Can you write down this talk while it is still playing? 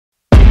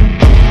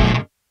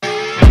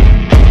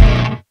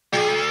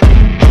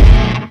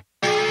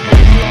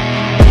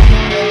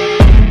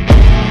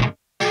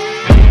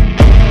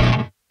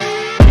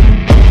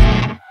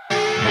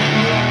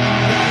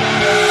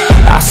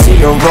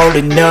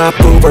Rolling up,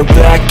 Uber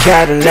black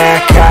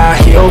Cadillac, high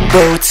heel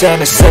boots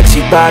and a sexy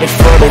body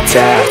full of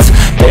tats.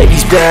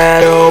 Baby's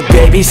bad, oh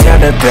baby's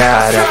hella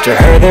bad. After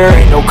her there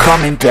ain't no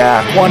coming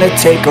back. Wanna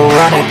take a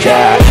run at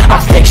that. I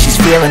think she's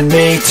feeling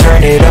me,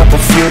 turn it up a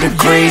few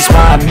degrees.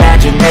 My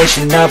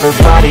imagination of her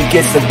body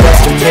gets the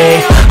best of me.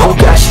 Oh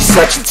gosh, she's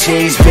such a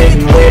tease,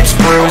 bitten lips,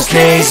 bruised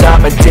knees.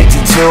 I'm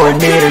addicted to her,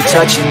 need her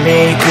touching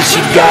me. Cause she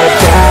got a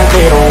bad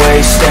little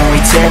waist, and we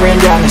tearing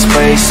down this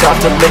place. Off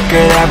the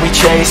liquor that we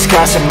chase,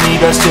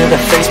 Casamigos to the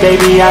face.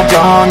 Baby, I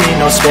don't need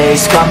no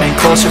space. Coming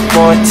closer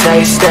for a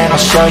taste, and I'll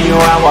show you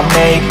how I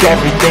make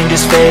everything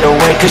just fade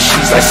away. Cause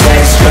she's like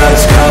sex,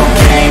 drugs,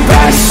 cocaine,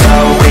 body so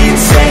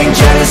insane.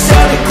 Jealous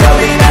of the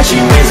clothing that she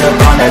wears up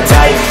on that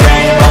tight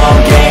frame. All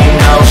game,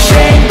 no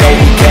shame,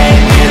 baby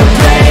came here to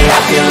play. I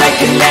feel like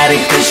an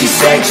addict cause she's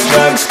sex,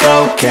 drugs,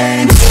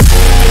 cocaine.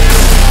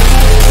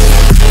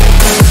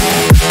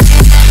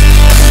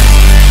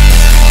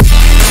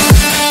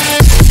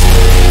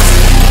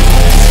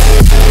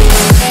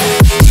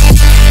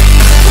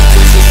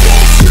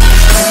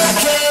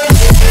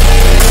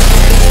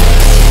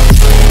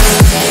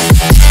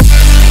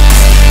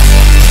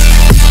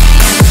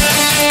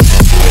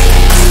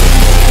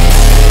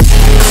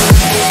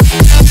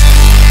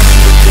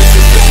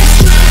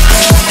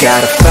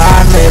 Got a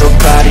fine little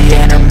body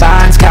and her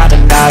mind's kinda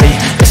naughty.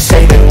 They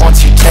say that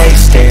once you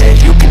taste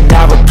it, you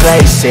cannot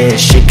replace it.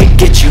 She can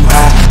get you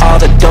high, all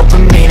the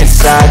dopamine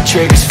inside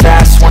triggers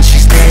fast once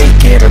she's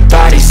naked. Her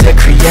body's a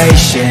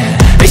creation.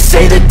 They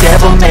say the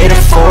devil made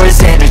her for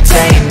his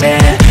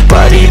entertainment,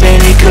 but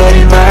even he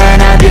couldn't learn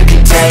how to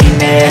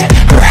contain it.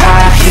 Her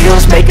high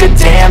heels make a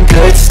damn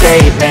good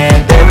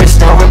statement. There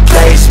is no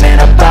replacement,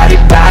 a body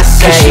by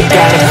Satan. Cause she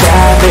got a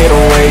bad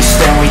little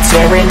waist, and we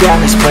tearing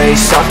down this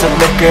place. Off the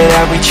liquor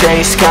that we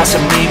chase,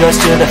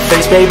 Casamigos to the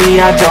face. Baby,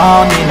 I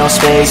don't need no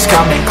space.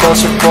 Coming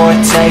closer for a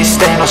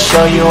taste, and I'll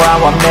show you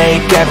how I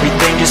make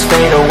everything just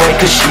fade away.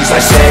 Cause she's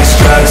like sex,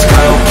 drugs,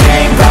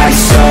 cocaine, body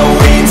so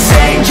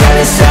insane.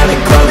 Jealous of the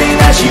clothing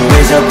that she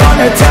wears up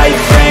on her tight